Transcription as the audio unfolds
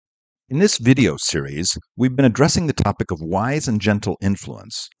In this video series, we've been addressing the topic of wise and gentle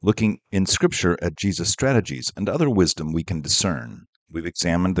influence, looking in Scripture at Jesus' strategies and other wisdom we can discern. We've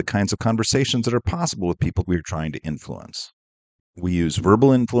examined the kinds of conversations that are possible with people we are trying to influence. We use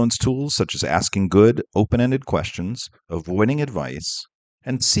verbal influence tools such as asking good, open-ended questions, avoiding advice,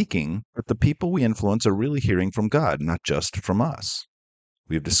 and seeking that the people we influence are really hearing from God, not just from us.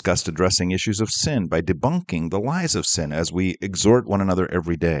 We've discussed addressing issues of sin by debunking the lies of sin as we exhort one another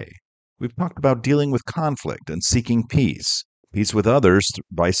every day. We've talked about dealing with conflict and seeking peace with others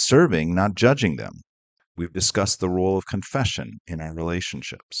by serving, not judging them. We've discussed the role of confession in our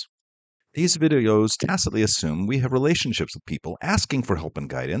relationships. These videos tacitly assume we have relationships with people asking for help and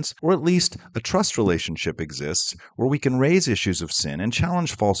guidance, or at least a trust relationship exists where we can raise issues of sin and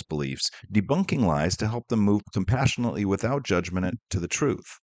challenge false beliefs, debunking lies to help them move compassionately without judgment to the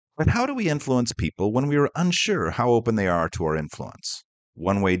truth. But how do we influence people when we are unsure how open they are to our influence?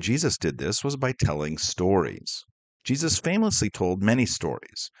 One way Jesus did this was by telling stories. Jesus famously told many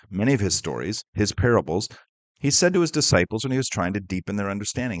stories. Many of his stories, his parables, he said to his disciples when he was trying to deepen their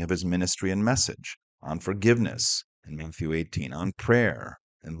understanding of his ministry and message, on forgiveness in Matthew 18, on prayer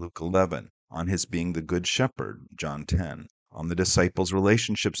in Luke 11, on his being the good shepherd, John 10, on the disciples'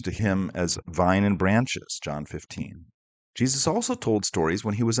 relationships to him as vine and branches, John 15. Jesus also told stories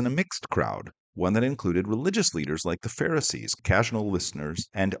when he was in a mixed crowd, one that included religious leaders like the Pharisees, casual listeners,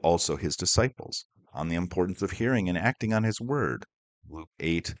 and also his disciples, on the importance of hearing and acting on his word, Luke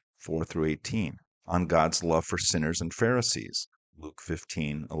 8, 4 through 18, on God's love for sinners and Pharisees, Luke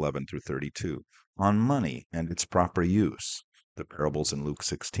 15, 11 through 32, on money and its proper use, the parables in Luke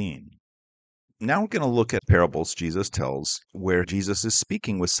 16. Now we're going to look at parables Jesus tells where Jesus is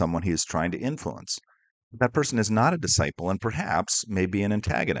speaking with someone he is trying to influence. That person is not a disciple and perhaps may be an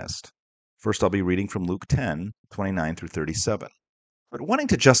antagonist. First, I'll be reading from Luke 10, 29 through 37. But wanting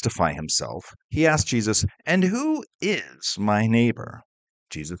to justify himself, he asked Jesus, "And who is my neighbor?"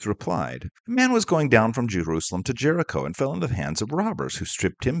 Jesus replied, "A man was going down from Jerusalem to Jericho and fell into the hands of robbers, who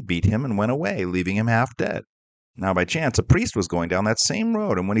stripped him, beat him, and went away, leaving him half dead. Now by chance a priest was going down that same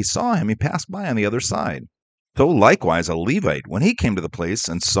road, and when he saw him, he passed by on the other side. So likewise a Levite, when he came to the place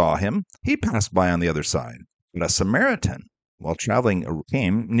and saw him, he passed by on the other side. But a Samaritan, while traveling,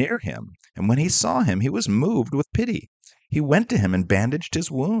 came near him, and when he saw him, he was moved with pity. He went to him and bandaged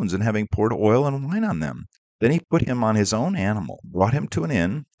his wounds, and having poured oil and wine on them, then he put him on his own animal, brought him to an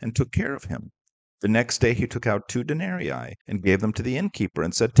inn, and took care of him. The next day he took out 2 denarii and gave them to the innkeeper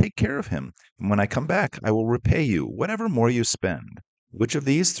and said, 'Take care of him, and when I come back I will repay you whatever more you spend.' Which of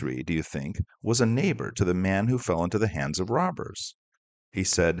these 3, do you think, was a neighbor to the man who fell into the hands of robbers?" He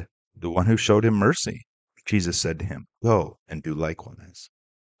said, "The one who showed him mercy." Jesus said to him, "Go and do likewise."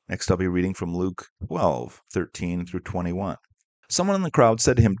 Next I'll be reading from Luke 12, 13 through 21. Someone in the crowd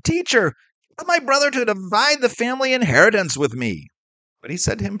said to him, "Teacher, tell my brother to divide the family inheritance with me." But he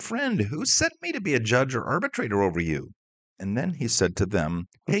said to him, "Friend, who set me to be a judge or arbitrator over you?" And then he said to them,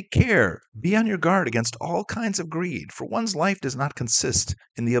 "Take care, be on your guard against all kinds of greed, for one's life does not consist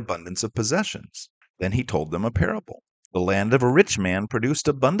in the abundance of possessions." Then he told them a parable. The land of a rich man produced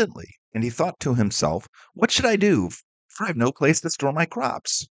abundantly, and he thought to himself, "What should I do? For I have no place to store my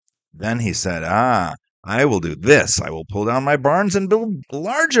crops." Then he said, I will do this. I will pull down my barns and build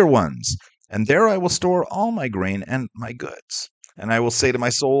larger ones, and there I will store all my grain and my goods. And I will say to my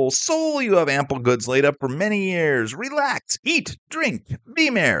soul, 'Soul, you have ample goods laid up for many years. Relax, eat, drink, be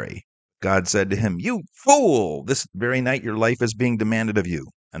merry.' God said to him, 'You fool, this very night your life is being demanded of you,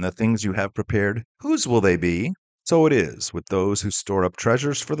 and the things you have prepared, whose will they be?' So it is with those who store up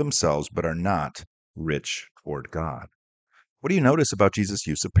treasures for themselves but are not rich toward God." What do you notice about Jesus'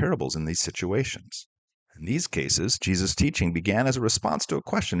 use of parables in these situations? In these cases, Jesus' teaching began as a response to a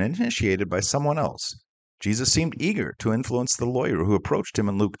question initiated by someone else. Jesus seemed eager to influence the lawyer who approached him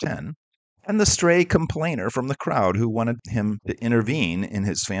in Luke 10, and the stray complainer from the crowd who wanted him to intervene in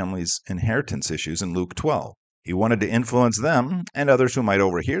his family's inheritance issues in Luke 12. He wanted to influence them and others who might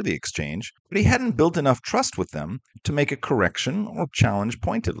overhear the exchange, but he hadn't built enough trust with them to make a correction or challenge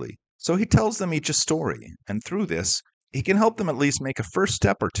pointedly. So he tells them each a story, and through this, he can help them at least make a first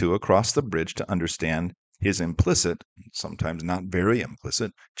step or two across the bridge to understand his implicit, sometimes not very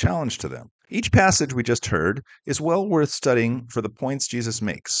implicit, challenge to them. Each passage we just heard is well worth studying for the points Jesus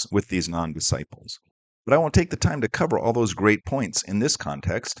makes with these non-disciples. But I won't take the time to cover all those great points in this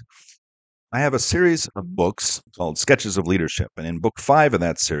context. I have a series of books called Sketches of Leadership, and in book 5 of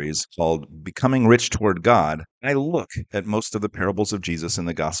that series, called Becoming Rich Toward God, I look at most of the parables of Jesus in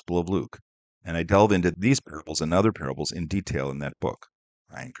the Gospel of Luke, and I delve into these parables and other parables in detail in that book.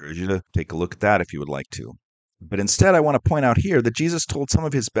 I encourage you to take a look at that if you would like to. But instead, I want to point out here that Jesus told some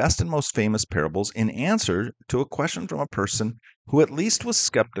of his best and most famous parables in answer to a question from a person who at least was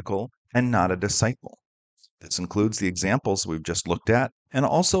skeptical and not a disciple. This includes the examples we've just looked at, and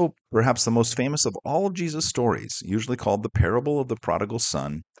also perhaps the most famous of all of Jesus' stories, usually called the parable of the prodigal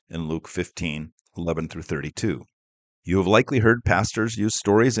son in Luke 15:11 through 32. You have likely heard pastors use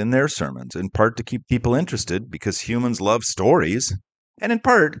stories in their sermons, in part to keep people interested because humans love stories. And in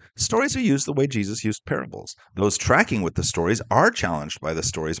part, stories are used the way Jesus used parables. Those tracking with the stories are challenged by the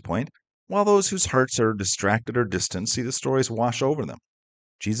story's point, while those whose hearts are distracted or distant see the stories wash over them.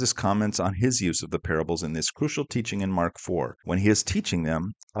 Jesus comments on his use of the parables in this crucial teaching in Mark 4, when he is teaching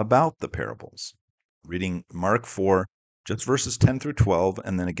them about the parables. Reading Mark 4, just verses 10 through 12,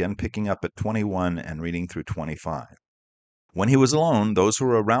 and then again picking up at 21 and reading through 25. When he was alone, those who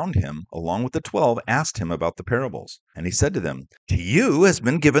were around him, along with the 12, asked him about the parables. And he said to them, "To you has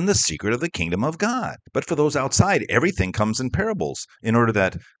been given the secret of the kingdom of God. But for those outside, everything comes in parables, in order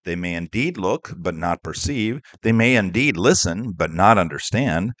that they may indeed look, but not perceive, they may indeed listen, but not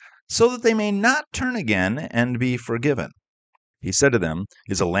understand, so that they may not turn again and be forgiven." He said to them,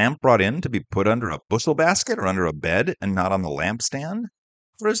 "Is a lamp brought in to be put under a bushel basket or under a bed, and not on the lampstand?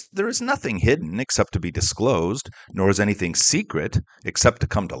 For there is nothing hidden except to be disclosed, nor is anything secret except to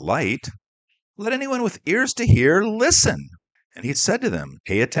come to light. Let anyone with ears to hear listen." And he said to them,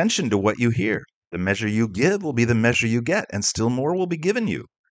 "Pay attention to what you hear. The measure you give will be the measure you get, and still more will be given you.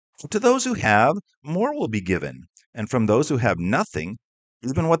 For to those who have, more will be given, and from those who have nothing,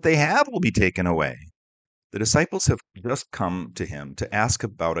 even what they have will be taken away." The disciples have just come to him to ask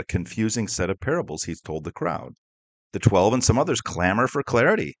about a confusing set of parables he's told the crowd. The 12 and some others clamor for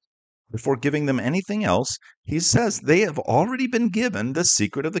clarity. Before giving them anything else, he says they have already been given the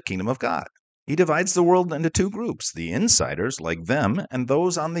secret of the kingdom of God. He divides the world into two groups: the insiders, like them, and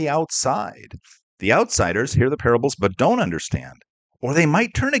those on the outside. The outsiders hear the parables but don't understand, or they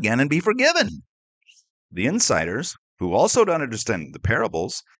might turn again and be forgiven. The insiders, who also don't understand the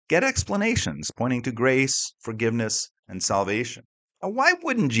parables, get explanations pointing to grace, forgiveness, and salvation. Now, why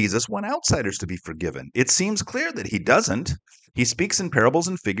wouldn't Jesus want outsiders to be forgiven? It seems clear that he doesn't. He speaks in parables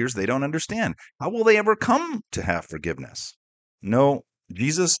and figures they don't understand. How will they ever come to have forgiveness? No,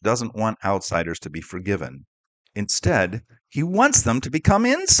 Jesus doesn't want outsiders to be forgiven. Instead, he wants them to become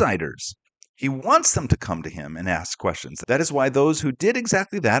insiders. He wants them to come to him and ask questions. That is why those who did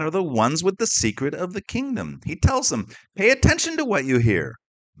exactly that are the ones with the secret of the kingdom. He tells them, pay attention to what you hear.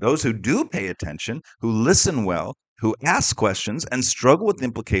 Those who do pay attention, who listen well, who ask questions and struggle with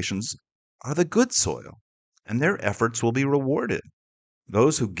implications are the good soil, and their efforts will be rewarded.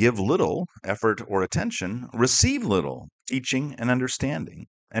 Those who give little effort or attention receive little teaching and understanding.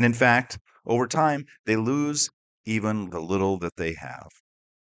 And in fact, over time, they lose even the little that they have.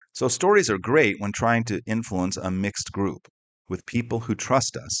 So stories are great when trying to influence a mixed group with people who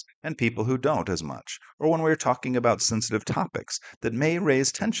trust us and people who don't as much, or when we're talking about sensitive topics that may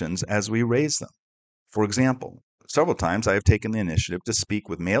raise tensions as we raise them. For example, several times I have taken the initiative to speak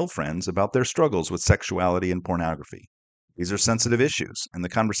with male friends about their struggles with sexuality and pornography. These are sensitive issues, and the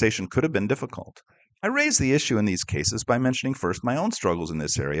conversation could have been difficult. I raise the issue in these cases by mentioning first my own struggles in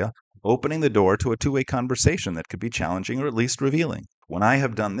this area, opening the door to a two-way conversation that could be challenging or at least revealing. When I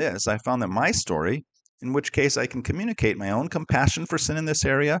have done this, I found that my story, in which case I can communicate my own compassion for sin in this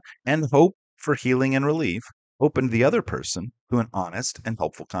area and hope for healing and relief, opened the other person to an honest and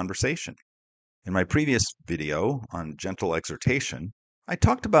helpful conversation. In my previous video on gentle exhortation, I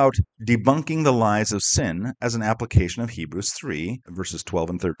talked about debunking the lies of sin as an application of Hebrews 3, verses 12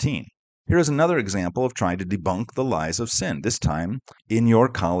 and 13. Here is another example of trying to debunk the lies of sin, this time in your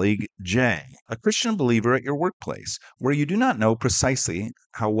colleague Jay, a Christian believer at your workplace, where you do not know precisely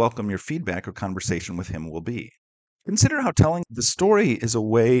how welcome your feedback or conversation with him will be. Consider how telling the story is a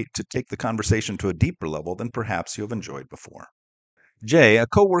way to take the conversation to a deeper level than perhaps you have enjoyed before. Jay, a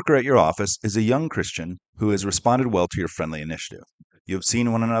co-worker at your office, is a young Christian who has responded well to your friendly initiative. You have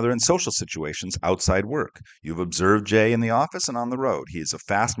seen one another in social situations outside work. You've observed Jay in the office and on the road. He is a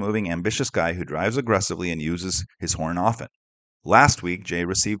fast-moving, ambitious guy who drives aggressively and uses his horn often. Last week, Jay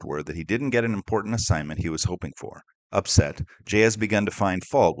received word that he didn't get an important assignment he was hoping for. Upset, Jay has begun to find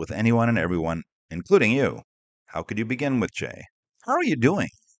fault with anyone and everyone, including you. How could you begin with Jay? How are you doing?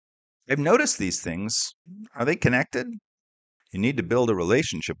 I've noticed these things. Are they connected? You need to build a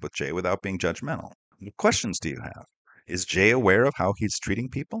relationship with Jay without being judgmental. What questions do you have? Is Jay aware of how he's treating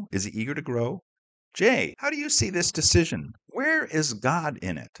people? Is he eager to grow? Jay, how do you see this decision? Where is God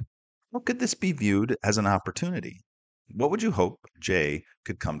in it? How could this be viewed as an opportunity? What would you hope Jay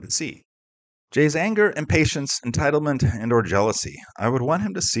could come to see? Jay's anger, impatience, entitlement, and or jealousy. I would want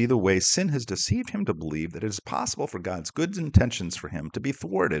him to see the way sin has deceived him to believe that it is possible for God's good intentions for him to be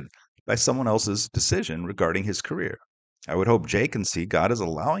thwarted by someone else's decision regarding his career. I would hope Jay can see God is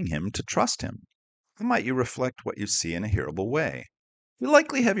allowing him to trust him. How might you reflect what you see in a hearable way? You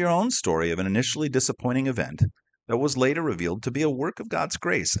likely have your own story of an initially disappointing event that was later revealed to be a work of God's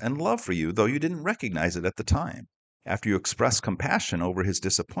grace and love for you, though you didn't recognize it at the time. After you express compassion over his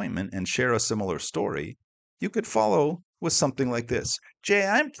disappointment and share a similar story, you could follow with something like this. Jay,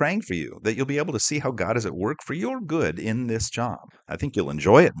 I'm praying for you that you'll be able to see how God is at work for your good in this job. I think you'll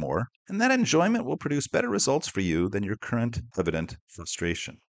enjoy it more, and that enjoyment will produce better results for you than your current evident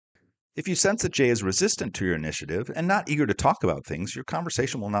frustration. If you sense that Jay is resistant to your initiative and not eager to talk about things, your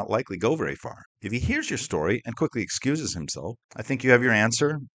conversation will not likely go very far. If he hears your story and quickly excuses himself, I think you have your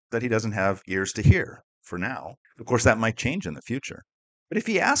answer that he doesn't have ears to hear for now. Of course, that might change in the future. But if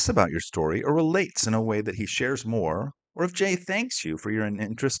he asks about your story or relates in a way that he shares more, or if Jay thanks you for your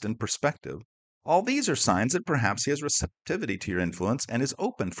interest and perspective, all these are signs that perhaps he has receptivity to your influence and is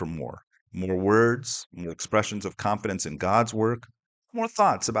open for more. More words, more expressions of confidence in God's work, more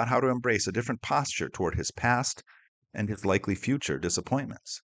thoughts about how to embrace a different posture toward his past and his likely future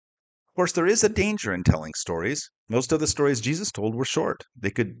disappointments. Of course, there is a danger in telling stories. Most of the stories Jesus told were short.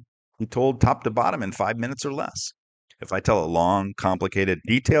 They could be told top to bottom in 5 minutes or less. If I tell a long, complicated,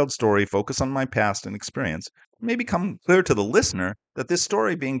 detailed story focused on my past and experience, it may become clear to the listener that this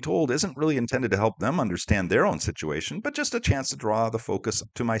story being told isn't really intended to help them understand their own situation, but just a chance to draw the focus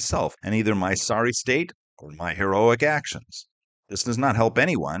to myself and either my sorry state or my heroic actions. This does not help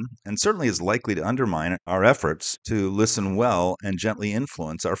anyone, and certainly is likely to undermine our efforts to listen well and gently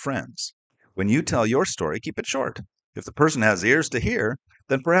influence our friends. When you tell your story, keep it short. If the person has ears to hear,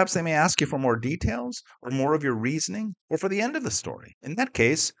 then perhaps they may ask you for more details or more of your reasoning or for the end of the story. In that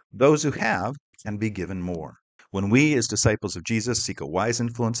case, those who have can be given more. When we, as disciples of Jesus, seek a wise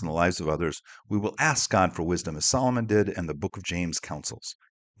influence in the lives of others, we will ask God for wisdom as Solomon did and the book of James counsels.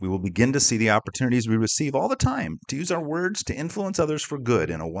 We will begin to see the opportunities we receive all the time to use our words to influence others for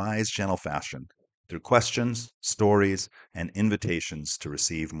good in a wise, gentle fashion through questions, stories, and invitations to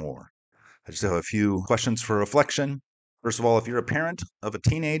receive more. I just have a few questions for reflection. First of all, if you're a parent of a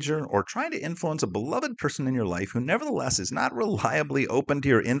teenager or trying to influence a beloved person in your life who nevertheless is not reliably open to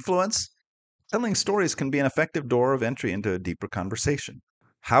your influence, telling stories can be an effective door of entry into a deeper conversation.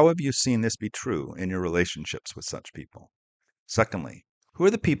 How have you seen this be true in your relationships with such people? Secondly, who are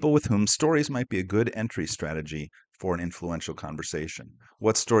the people with whom stories might be a good entry strategy for an influential conversation?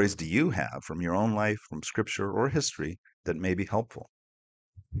 What stories do you have from your own life, from scripture, or history that may be helpful?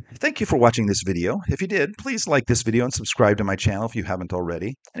 Thank you for watching this video. If you did, please like this video and subscribe to my channel if you haven't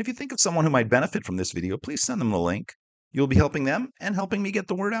already. And if you think of someone who might benefit from this video, please send them the link. You'll be helping them and helping me get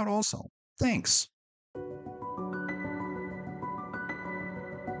the word out also. Thanks.